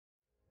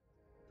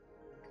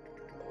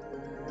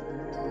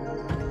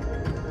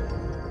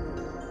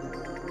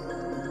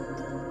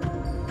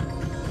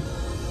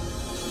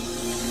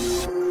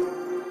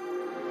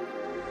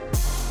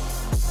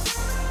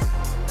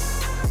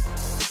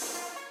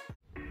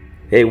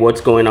Hey,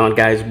 what's going on,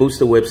 guys?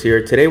 Booster Whips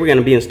here. Today we're going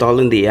to be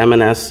installing the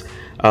M&S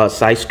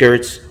side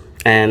skirts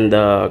and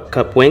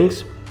cup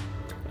wings.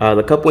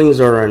 The cup wings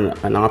are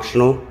an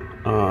optional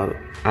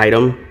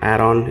item,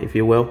 add-on, if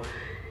you will.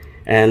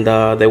 And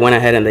they went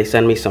ahead and they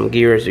sent me some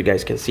gear. As you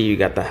guys can see, you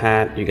got the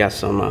hat, you got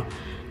some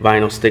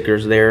vinyl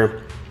stickers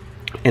there.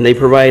 And they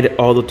provide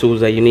all the tools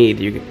that you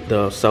need.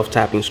 The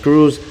self-tapping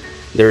screws.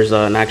 There's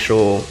an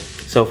actual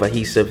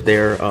self-adhesive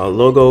there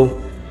logo,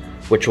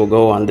 which will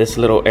go on this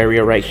little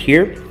area right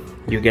here.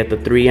 You get the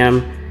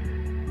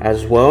 3M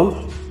as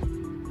well.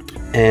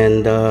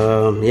 And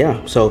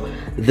yeah, so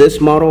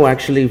this model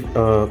actually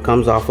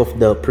comes off of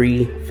the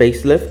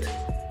pre-facelift,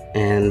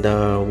 and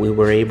we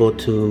were able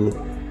to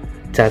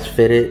test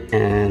fit it,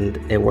 and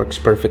it works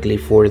perfectly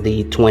for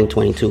the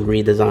 2022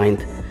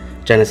 redesigned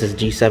Genesis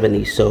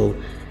G70. So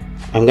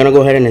I'm gonna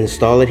go ahead and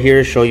install it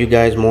here, show you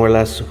guys more or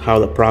less how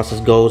the process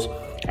goes.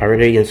 I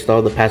already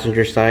installed the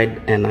passenger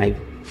side and I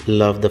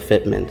love the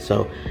fitment,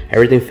 so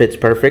everything fits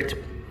perfect.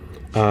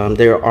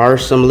 There are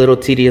some little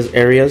tedious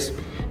areas.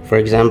 For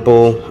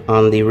example,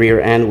 on the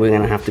rear end, we're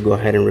gonna have to go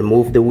ahead and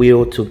remove the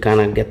wheel to kind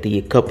of get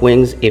the cup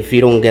wings. If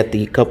you don't get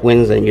the cup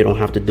wings, then you don't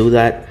have to do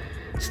that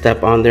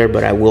step on there,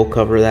 but I will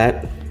cover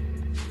that.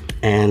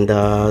 And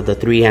the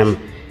 3M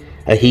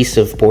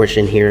adhesive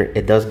portion here,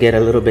 it does get a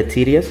little bit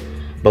tedious,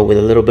 but with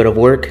a little bit of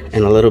work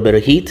and a little bit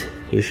of heat,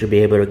 you should be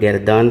able to get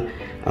it done.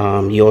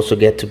 You also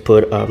get to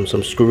put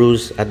some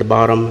screws at the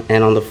bottom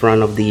and on the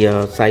front of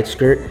the side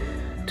skirt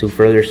to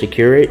further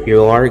secure it.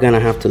 You are gonna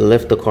have to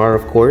lift the car,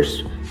 of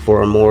course,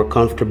 for a more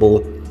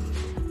comfortable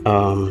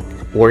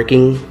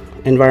working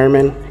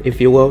environment, if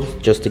you will,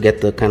 just to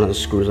get the kind of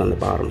screws on the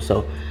bottom.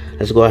 So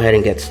let's go ahead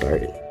and get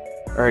started.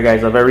 All right,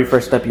 guys, the very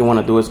first step you want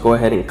to do is go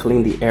ahead and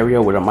clean the area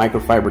with a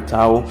microfiber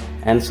towel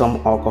and some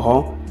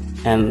alcohol.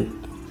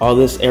 And all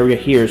this area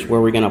here is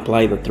where we're gonna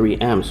apply the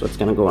 3M. So it's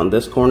gonna go on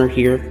this corner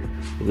here,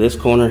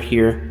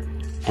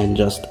 and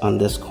just on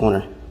this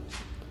corner.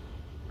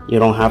 You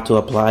don't have to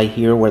apply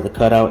here where the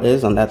cutout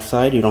is on that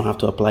side. You don't have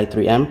to apply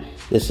 3M.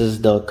 This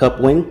is the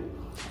cup wing,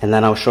 and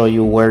then I'll show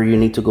you where you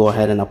need to go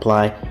ahead and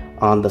apply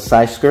on the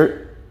side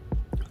skirt.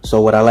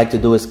 So what I like to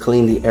do is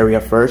clean the area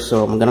first.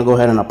 So I'm gonna go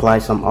ahead and apply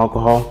some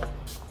alcohol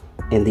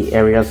in the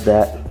areas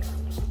that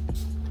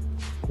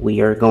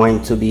we are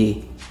going to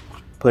be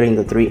putting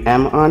the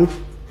 3M on.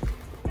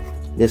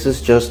 This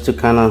is just to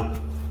kind of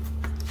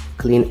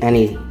clean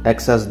any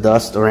excess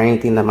dust or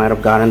anything that might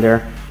have gotten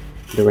there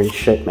during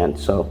shipment.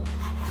 So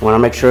you want to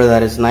make sure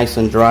that it's nice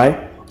and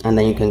dry, and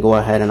then you can go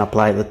ahead and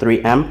apply the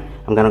 3M.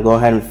 I'm going to go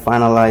ahead and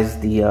finalize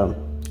the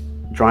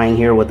drying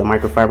here with the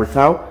microfiber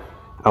towel.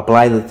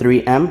 Apply the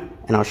 3M,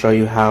 and I'll show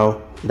you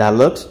how that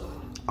looks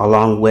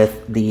along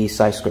with the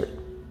side skirt.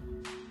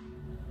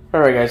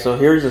 Alright, guys, so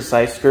here's the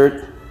side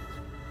skirt.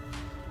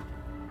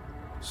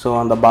 So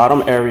on the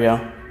bottom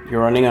area,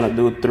 you're only going to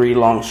do 3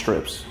 long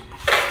strips,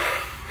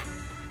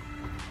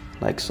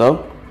 like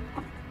so.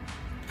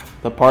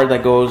 The part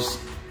that goes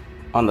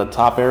on the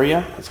top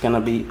area, it's going to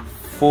be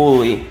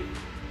fully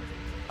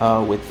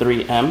with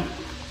 3M,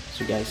 as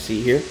you guys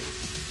see here,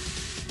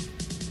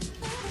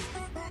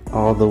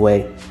 all the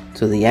way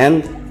to the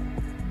end.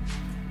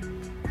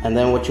 And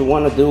then what you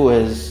want to do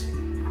is,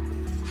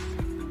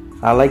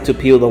 I like to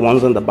peel the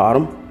ones on the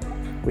bottom,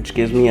 which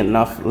gives me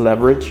enough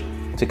leverage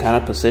to kind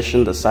of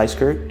position the side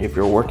skirt if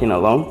you're working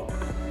alone.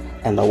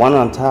 And the one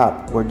on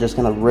top, we're just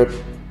gonna rip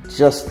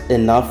just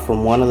enough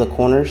from one of the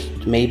corners,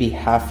 maybe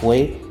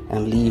halfway,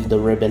 and leave the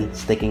ribbon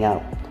sticking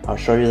out. I'll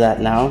show you that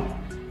now,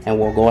 and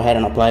we'll go ahead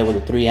and apply with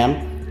the 3M,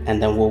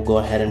 and then we'll go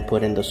ahead and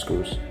put in the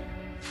screws.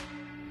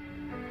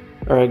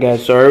 Alright,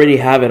 guys, so I already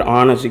have it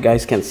on, as you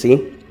guys can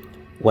see.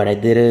 What I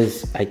did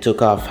is I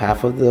took off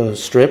half of the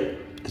strip,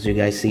 as you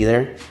guys see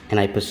there, and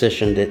I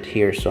positioned it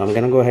here. So I'm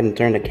gonna go ahead and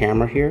turn the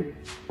camera here,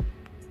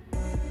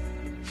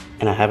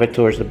 and I have it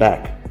towards the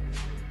back.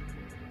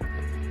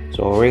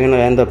 So what we're gonna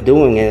end up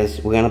doing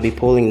is we're gonna be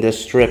pulling this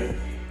strip,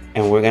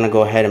 and we're gonna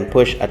go ahead and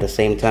push at the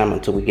same time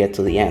until we get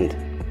to the end.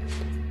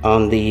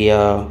 On the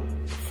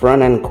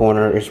front end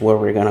corner is where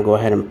we're gonna go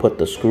ahead and put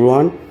the screw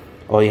on.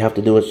 All you have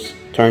to do is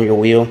turn your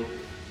wheel,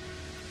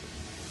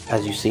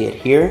 as you see it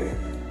here,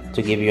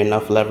 to give you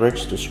enough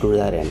leverage to screw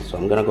that in. So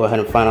I'm gonna go ahead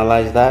and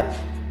finalize that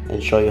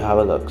and show you how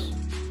it looks.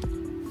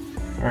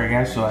 Alright,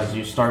 guys, so as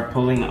you start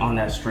pulling on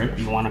that strip,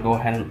 you want to go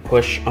ahead and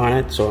push on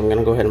it. So I'm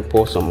gonna go ahead and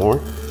pull some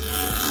more,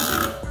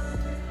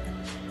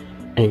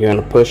 and you're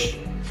gonna push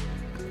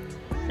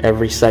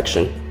every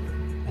section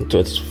until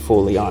it's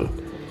fully on.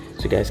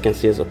 So you guys can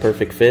see it's a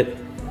perfect fit.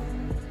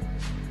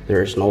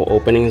 There's no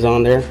openings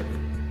on there,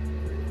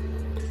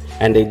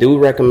 and they do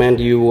recommend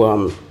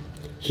you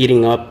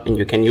heating up, and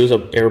you can use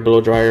an air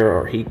blow dryer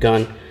or heat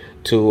gun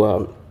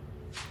to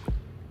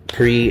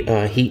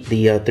preheat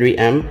the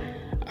 3M.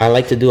 I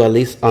like to do at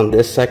least on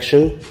this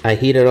section. I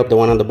heated up the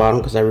one on the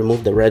bottom because I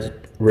removed the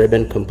red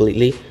ribbon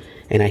completely,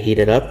 and I heat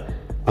it up.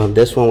 On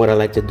this one, what I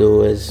like to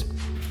do is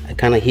I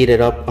kind of heat it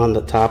up on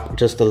the top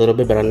just a little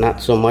bit, but not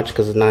so much,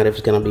 because if not,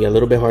 it's going to be a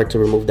little bit hard to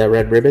remove that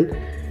red ribbon.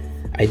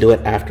 I do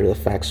it after the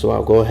fact. So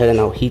I'll go ahead and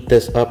I'll heat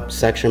this up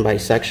section by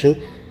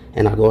section,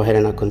 and I'll go ahead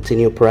and I'll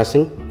continue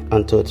pressing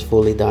until it's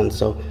fully done.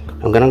 So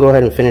I'm gonna go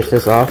ahead and finish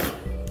this off,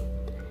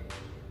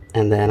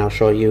 and then I'll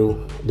show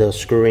you the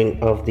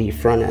screwing of the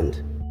front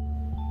end.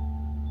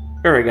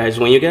 Alright guys,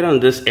 when you get on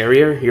this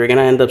area, you're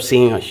gonna end up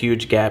seeing a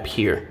huge gap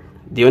here.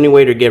 The only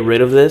way to get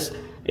rid of this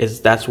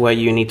is that's why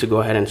you need to go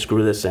ahead and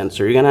screw this in.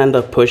 So you're gonna end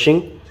up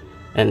pushing,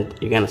 and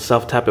you're gonna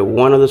self-tap at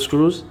one of the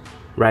screws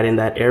right in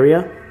that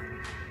area,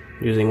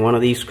 using one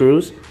of these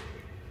screws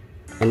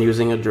and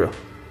using a drill,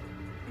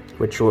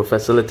 which will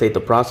facilitate the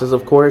process,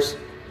 of course.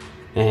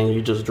 And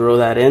you just drill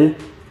that in,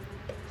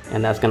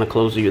 and that's gonna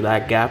close you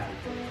that gap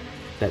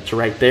that's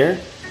right there,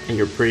 and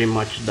you're pretty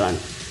much done.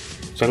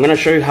 So I'm gonna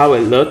show you how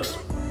it looks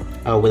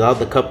without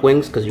the cup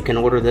wings, because you can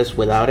order this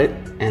without it,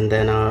 and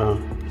then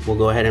we'll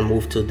go ahead and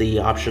move to the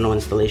optional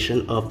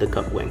installation of the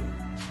cup wing.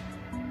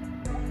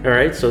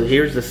 Alright, so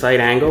here's the side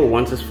angle.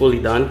 Once it's fully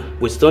done,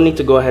 we still need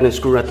to go ahead and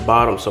screw at the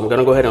bottom. So I'm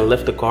gonna go ahead and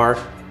lift the car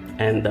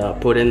and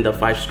put in the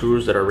 5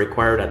 screws that are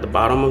required at the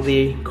bottom of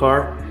the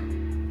car.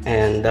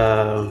 And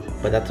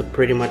but that's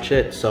pretty much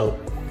it. So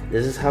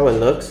this is how it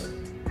looks,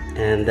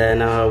 and then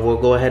we'll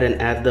go ahead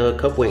and add the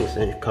cup wings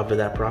and cover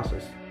that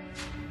process.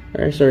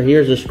 Alright, so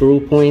here's the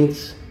screw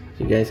points. As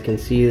you guys can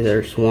see,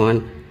 there's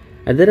one.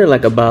 I did it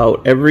like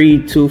about every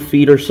 2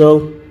 feet or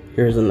so.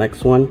 Here's the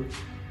next one.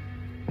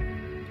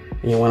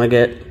 And you want to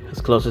get as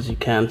close as you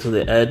can to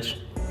the edge.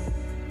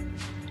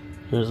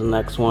 Here's the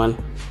next one,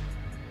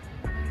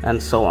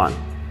 and so on.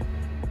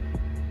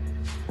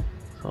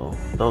 So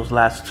those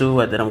last 2,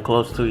 I did them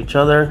close to each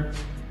other,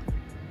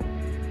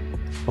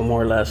 but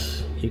more or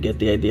less you get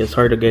the idea. It's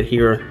hard to get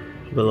here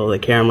below the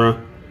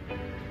camera.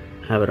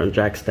 I have it on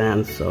jack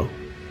stands, so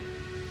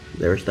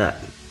there's that.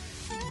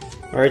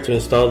 Alright, to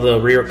install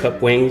the rear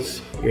cup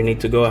wings, you need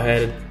to go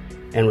ahead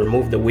and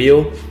remove the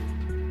wheel.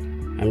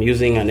 I'm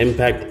using an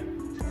impact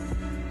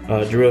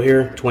drill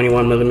here.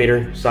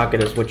 21mm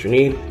socket is what you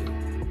need.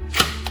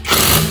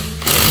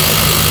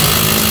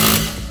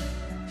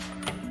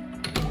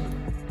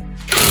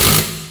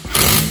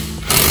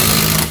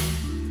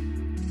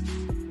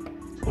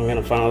 I'm going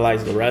to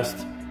finalize the rest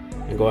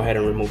and go ahead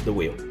and remove the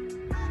wheel.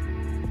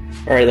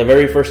 Alright, the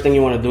very first thing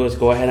you want to do is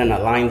go ahead and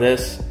align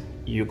this.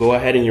 You go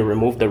ahead and you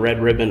remove the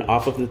red ribbon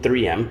off of the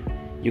 3M.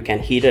 You can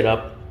heat it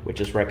up,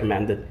 which is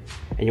recommended.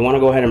 And you want to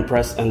go ahead and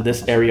press on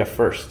this area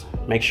first.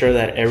 Make sure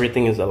that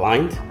everything is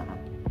aligned.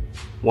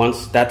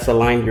 Once that's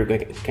aligned, you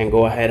can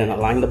go ahead and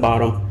align the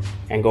bottom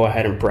and go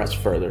ahead and press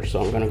further.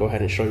 So I'm going to go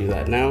ahead and show you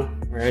that now.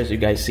 Alright, as you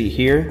guys see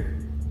here,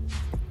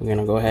 we're going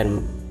to go ahead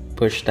and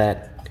push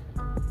that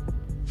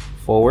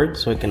forward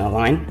so it can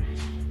align,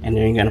 and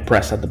then you're going to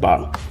press at the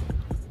bottom.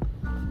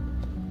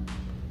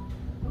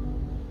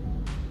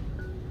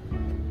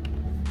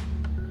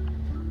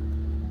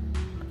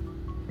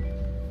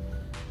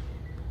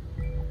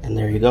 And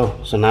there you go.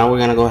 So now we're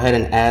going to go ahead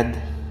and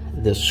add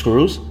the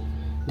screws.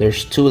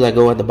 There's 2 that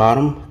go at the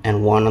bottom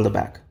and 1 on the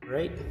back.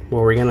 Right,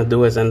 what we're gonna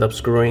do is end up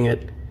screwing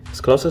it as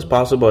close as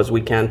possible as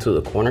we can to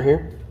the corner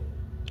here,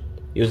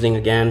 using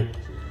again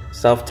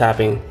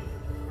self-tapping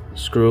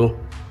screw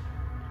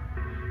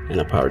and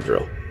a power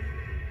drill.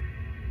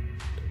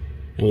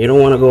 And you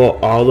don't want to go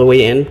all the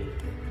way in,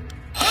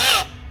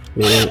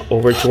 meaning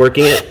over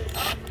torquing it.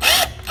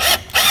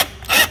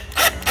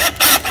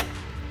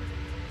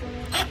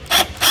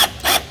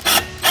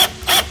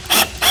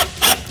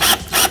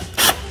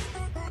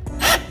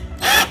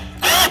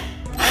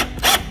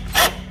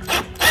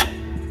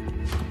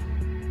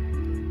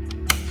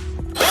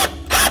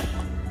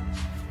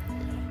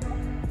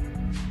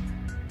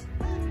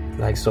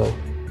 Like so.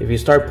 If you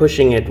start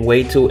pushing it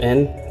way too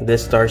in,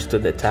 this starts to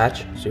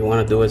detach. So you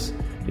want to do is,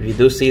 if you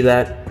do see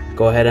that,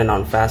 go ahead and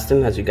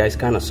unfasten, as you guys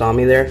kind of saw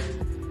me there.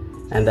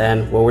 And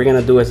then what we're going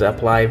to do is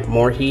apply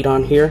more heat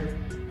on here,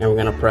 and we're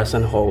going to press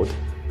and hold.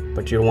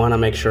 But you want to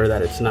make sure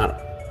that it's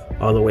not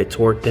all the way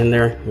torqued in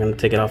there. I'm going to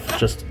take it off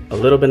just a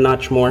little bit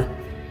notch more,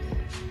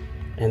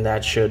 and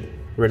that should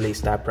release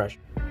that pressure.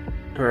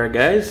 Alright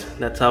guys,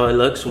 that's how it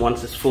looks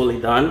once it's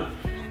fully done.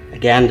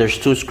 Again, there's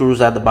 2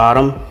 screws at the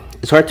bottom.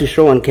 It's hard to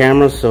show on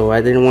camera, so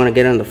I didn't want to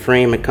get in the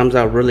frame. It comes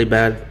out really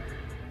bad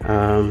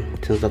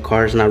since the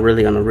car is not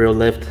really on a real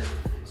lift.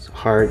 It's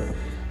hard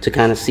to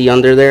kind of see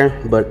under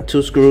there, but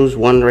 2 screws,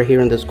 1 right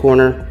here in this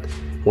corner,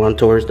 1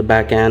 towards the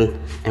back end,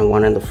 and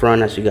 1 in the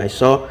front, as you guys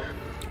saw,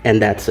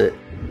 and that's it.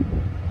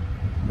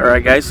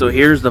 Alright guys, so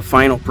here's the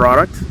final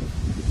product.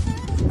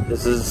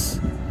 This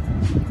is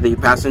the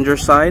passenger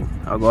side.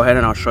 I'll go ahead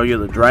and I'll show you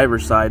the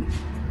driver's side,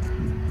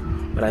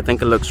 but I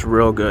think it looks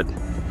real good.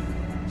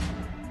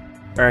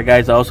 Alright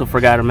guys, I also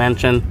forgot to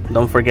mention,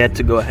 don't forget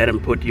to go ahead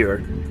and put your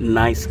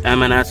nice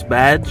M&S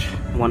badge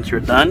once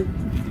you're done.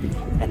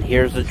 And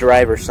here's the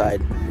driver's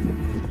side.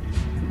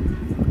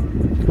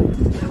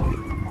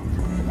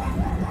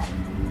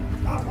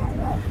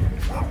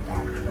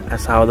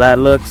 That's how that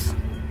looks.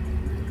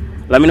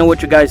 Let me know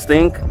what you guys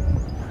think.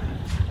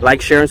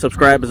 Like, share, and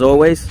subscribe as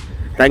always.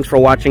 Thanks for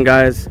watching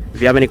guys. If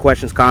you have any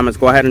questions, comments,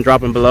 go ahead and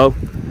drop them below.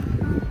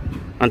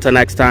 Until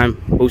next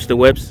time, boost the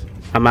whips.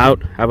 I'm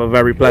out. Have a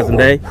very pleasant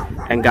day,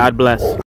 and God bless.